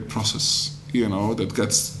weird process, that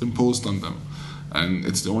gets imposed on them. And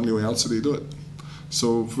it's the only way out, so they do it.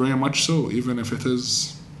 So very much so, even if it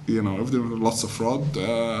is, if there are lots of fraud,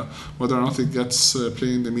 whether or not it gets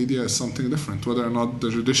played in the media is something different. Whether or not the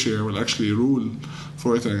judiciary will actually rule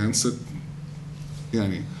for it or against it,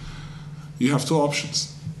 you have two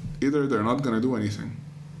options. Either they're not going to do anything,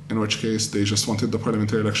 in which case they just wanted the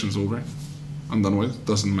parliamentary elections over and done with.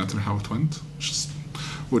 Doesn't matter how it went,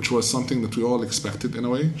 which was something that we all expected in a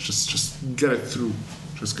way. Just get it through.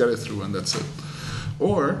 Just get it through, and that's it.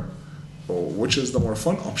 Or, which is the more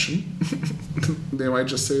fun option, they might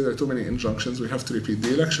just say there are too many injunctions, we have to repeat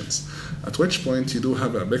the elections. At which point you do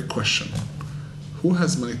have a big question. Who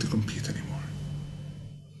has money to compete anymore?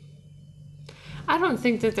 I don't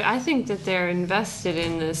think that I think that they're invested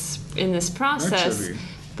in this process. Actually.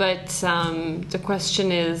 But the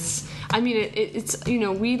question is, it's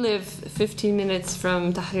we live 15 minutes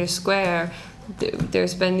from Tahrir Square.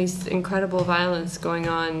 There's been these incredible violence going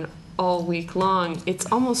on all week long. It's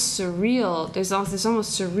almost surreal. There's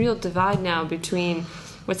almost surreal divide now between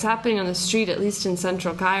what's happening on the street, at least in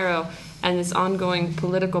central Cairo, and this ongoing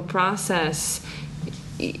political process.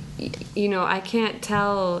 I can't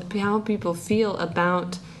tell how people feel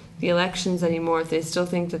about the elections anymore. If they still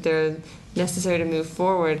think that they're necessary to move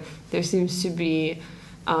forward, there seems to be,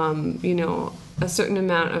 a certain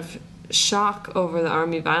amount of shock over the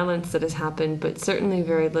army violence that has happened, but certainly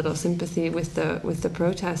very little sympathy with the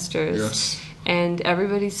protesters. Yes. And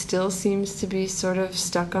everybody still seems to be sort of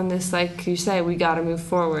stuck on this, like you say, we got to move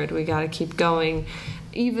forward, we got to keep going,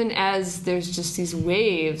 even as there's just these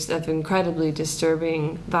waves of incredibly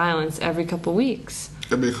disturbing violence every couple weeks.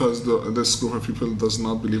 Because this group of people does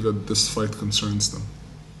not believe that this fight concerns them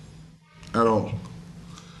at all.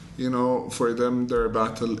 For them, their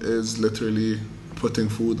battle is literally putting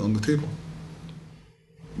food on the table.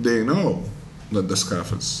 They know that the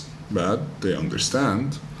SCAF is bad. They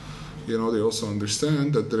understand. They also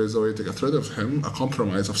understand that there is a way to get rid of him, a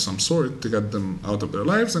compromise of some sort to get them out of their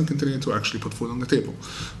lives and continue to actually put food on the table.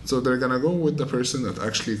 So they're going to go with the person that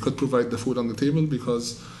actually could provide the food on the table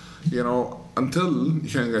because, until you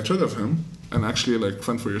can get rid of him and actually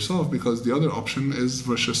fend for yourself, because the other option is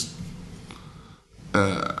versus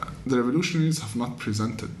the revolutionaries have not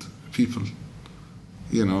presented people,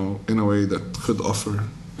 in a way that could offer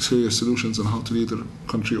serious solutions on how to lead the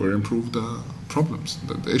country or improve the problems,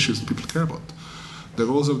 the issues that people care about. The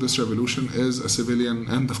goals of this revolution is a civilian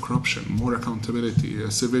end of corruption, more accountability,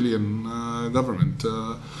 a civilian government,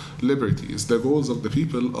 liberties. The goals of the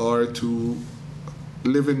people are to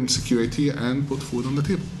live in security and put food on the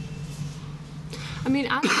table.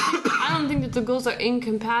 I don't think that the goals are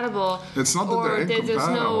incompatible. It's not that they're incompatible. There's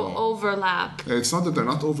no overlap. It's not that they're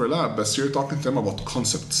not overlap, but you're talking to them about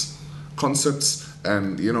concepts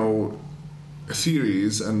and,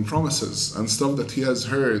 theories and promises and stuff that he has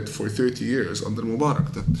heard for 30 years under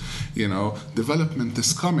Mubarak, that, development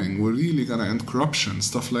is coming, we're really going to end corruption,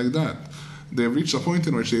 stuff like that. They've reached a point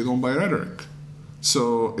in which they don't buy rhetoric.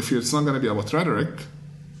 So if it's not going to be about rhetoric,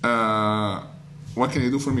 what can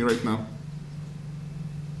you do for me right now?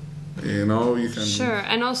 You can... Sure,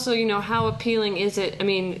 and also, how appealing is it?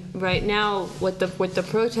 Right now, what the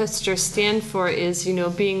protesters stand for is,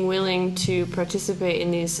 being willing to participate in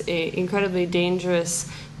these incredibly dangerous,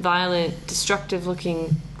 violent,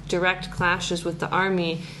 destructive-looking direct clashes with the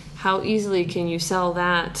army. How easily can you sell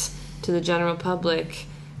that to the general public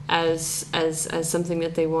as something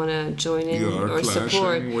that they want to join in or support? You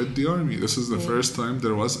are clashing with the army. This is the first time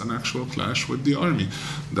there was an actual clash with the army.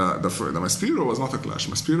 The Maspero was not a clash.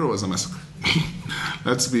 Maspero was a massacre.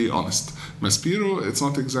 Let's be honest. Maspero, it's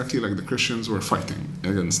not exactly like the Christians were fighting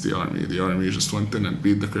against the army. The army just went in and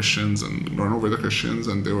beat the Christians and run over the Christians,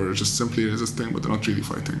 and they were just simply resisting, but they're not really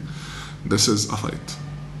fighting. This is a fight.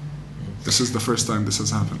 This is the first time this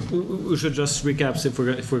has happened. We should just recap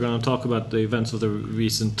if we're going to talk about the events of the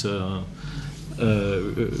recent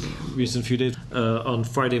recent few days. On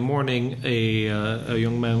Friday morning, a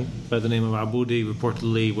young man by the name of Aboudi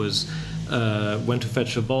reportedly went to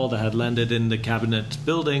fetch a ball that had landed in the cabinet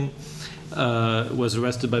building, was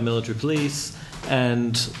arrested by military police,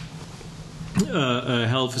 and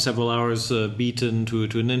held for several hours, beaten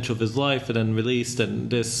to an inch of his life, and then released. And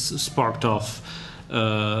this sparked off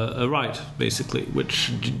a riot, basically,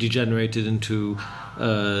 which degenerated into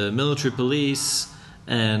military police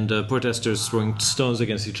and protesters throwing stones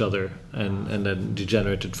against each other, and then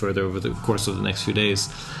degenerated further over the course of the next few days.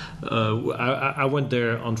 I went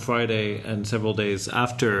there on Friday and several days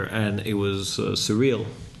after, and it was surreal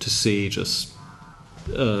to see just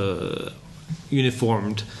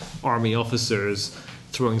uniformed army officers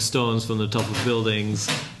throwing stones from the top of buildings,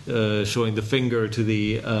 showing the finger to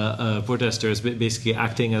the protesters, basically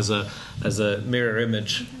acting as a mirror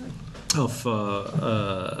image of their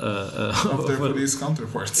police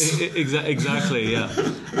counterparts. Exactly, yeah.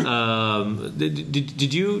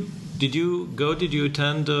 Did you go? Did you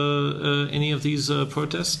attend any of these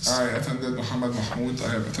protests? I attended Mohammed Mahmoud. I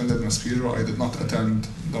have attended Maspiro. I did not attend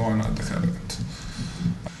the one at the cabinet.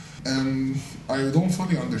 And I don't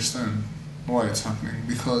fully understand why it's happening,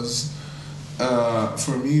 because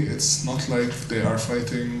for me it's not like they are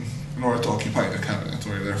fighting in order to occupy the cabinet,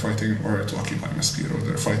 or they're fighting in order to occupy Maspiro.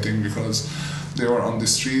 They're fighting because they were on the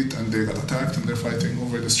street and they got attacked, and they're fighting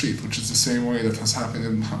over the street, which is the same way that has happened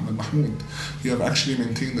in Mohammed Mahmoud. You have actually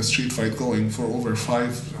maintained the street fight going for about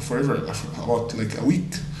like a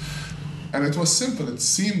week. And it was simple. It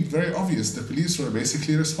seemed very obvious. The police were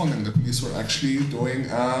basically responding. The police were actually doing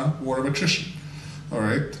a war of attrition. All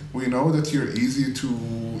right. We know that you're easy to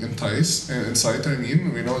incite.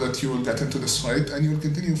 We know that you will get into this fight and you will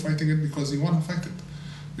continue fighting it because you want to fight it.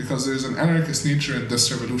 Because there's an anarchist nature in this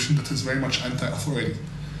revolution that is very much anti-authority.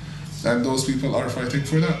 And those people are fighting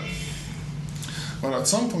for that. But at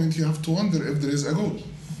some point you have to wonder if there is a goal.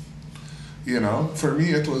 For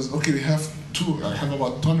me it was, okay, I have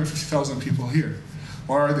about 250,000 people here.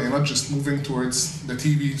 Why are they not just moving towards the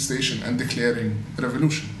TV station and declaring the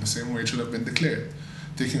revolution the same way it should have been declared?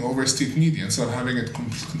 Taking over state media instead of having it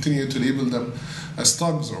continue to label them as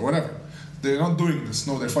thugs or whatever. They're not doing this.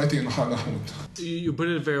 No, they're fighting in Mahmoud. You put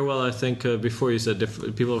it very well, I think, before you said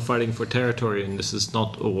people are fighting for territory, and this is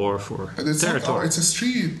not a war for territory. It's a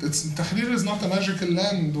street. Tahrir is not a magical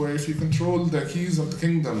land where if you control the keys of the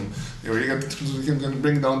kingdom, you can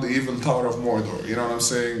bring down the evil Tower of Mordor. You know what I'm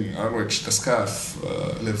saying? On which the Scaf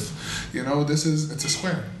live. It's a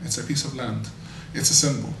square. It's a piece of land. It's a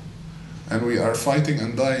symbol. And we are fighting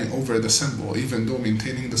and dying over the symbol, even though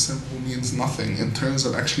maintaining the symbol means nothing in terms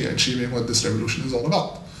of actually achieving what this revolution is all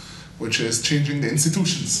about, which is changing the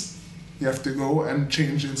institutions. You have to go and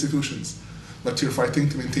change institutions, but you're fighting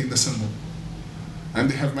to maintain the symbol. And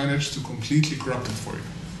they have managed to completely corrupt it for you.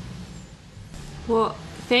 Well,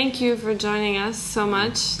 thank you for joining us so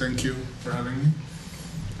much. Thank you for having me.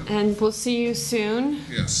 And we'll see you soon.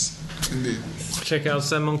 Yes, indeed. Check out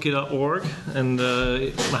sandmonkey.org, and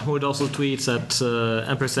Mahmoud also tweets at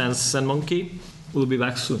 &Sandmonkey. We'll be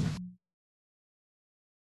back soon.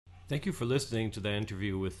 Thank you for listening to the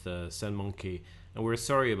interview with Sandmonkey, and we're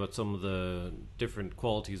sorry about some of the different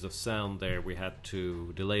qualities of sound there. We had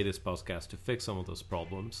to delay this podcast to fix some of those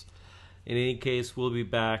problems. In any case, we'll be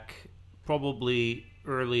back probably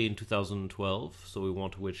early in 2012, so we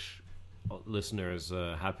want to wish listeners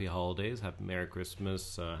happy holidays, happy Merry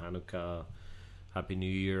Christmas, Hanukkah, Happy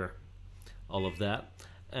New Year, all of that,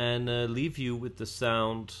 and leave you with the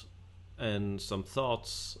sound and some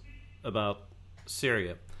thoughts about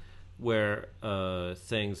Syria, where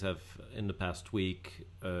things have, in the past week,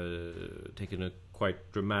 taken a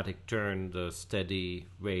quite dramatic turn. The steady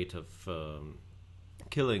rate of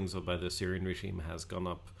killings by the Syrian regime has gone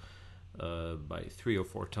up by 3 or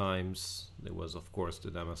 4 times. There was, of course,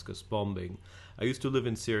 the Damascus bombing. I used to live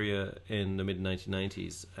in Syria in the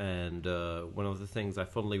mid-1990s, and one of the things I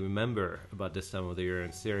fondly remember about this time of the year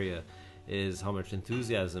in Syria is how much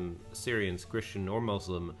enthusiasm Syrians, Christian or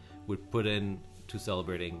Muslim, would put in to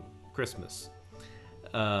celebrating Christmas.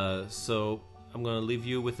 So I'm going to leave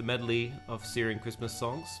you with a medley of Syrian Christmas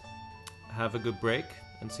songs. Have a good break,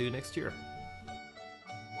 and see you next year.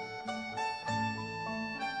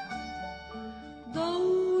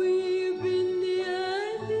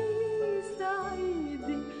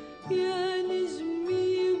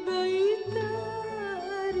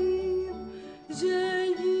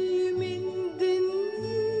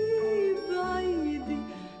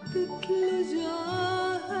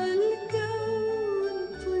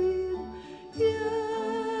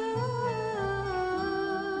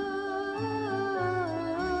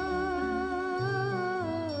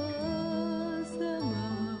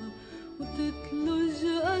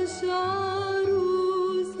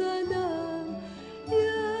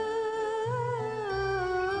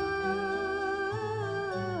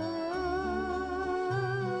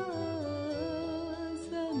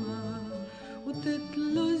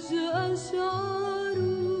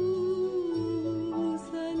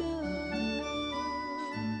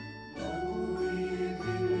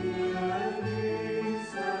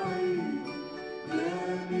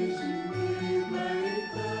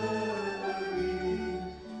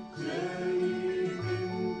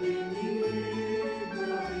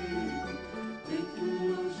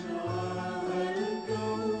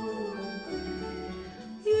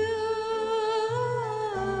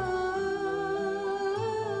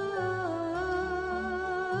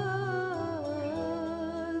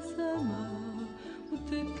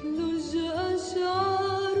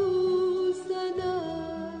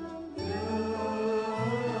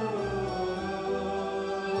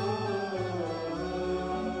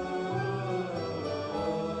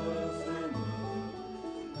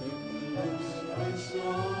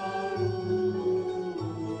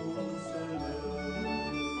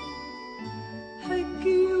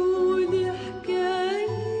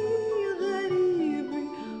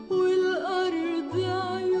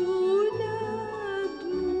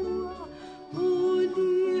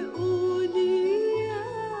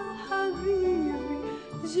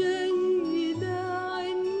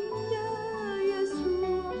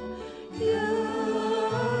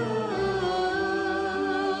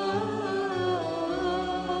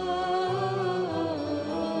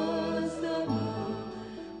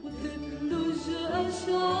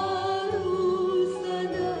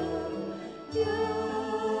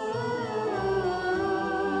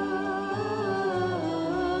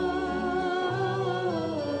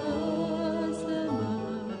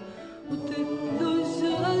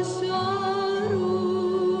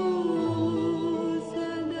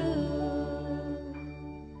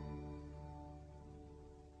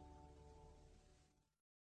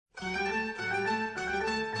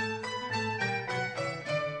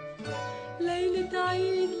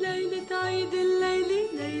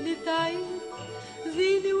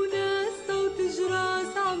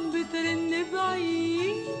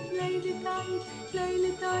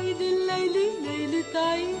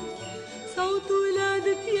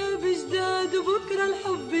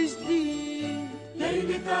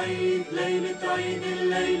 عيد ليلة عيد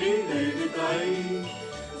الليلة ليلة عيد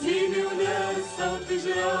زينة وناس صوت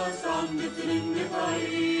جراس عم بترن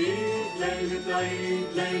بعيد ليلة عيد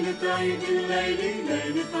ليلة عيد الليلة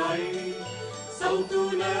ليلة عيد صوت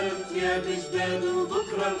ونار ثياب جداد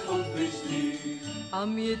وبكرة الحب جديد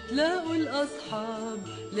عم يتلاقوا الأصحاب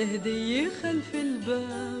لهدية خلف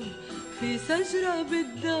الباب في شجرة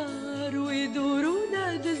بالدار ويدوروا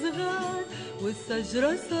ناد صغار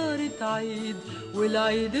والشجرة صارت عيد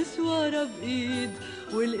والعيد سوارة بإيد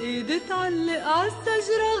والإيد تعلق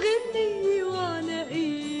عالشجرة غنية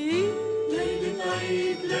وعناقيد ليلة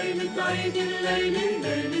عيد ليلة عيد الليلة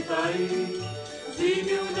ليلة عيد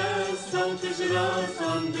زينة وناس صوت جراس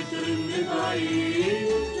عم بترن بعيد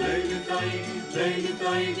ليلة عيد ليلة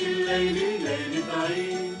عيد الليلة ليلة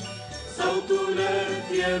عيد صوت ونار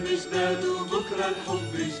ثياب جداد وبكرة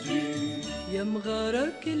الحب جديد يا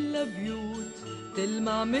مغارة كلها بيوت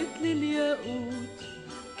تلمع مثل الياقوت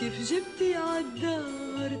كيف جبتي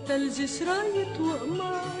عالدار تلج شرايط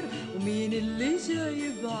وقمار ومين اللي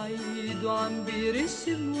جاي بعيد وعم بيرش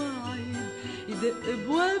مواعيد يدق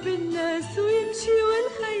بواب الناس ويمشي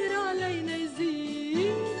والخير علينا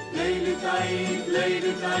يزيد ليلة عيد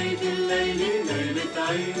ليلة عيد الليلة ليلة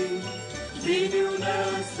عيد زينة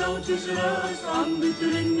وناس صوت جراس عم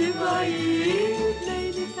بترن بعيد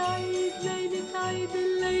ليلة عيد ليلة عيد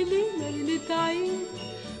الليلة ليلة عيد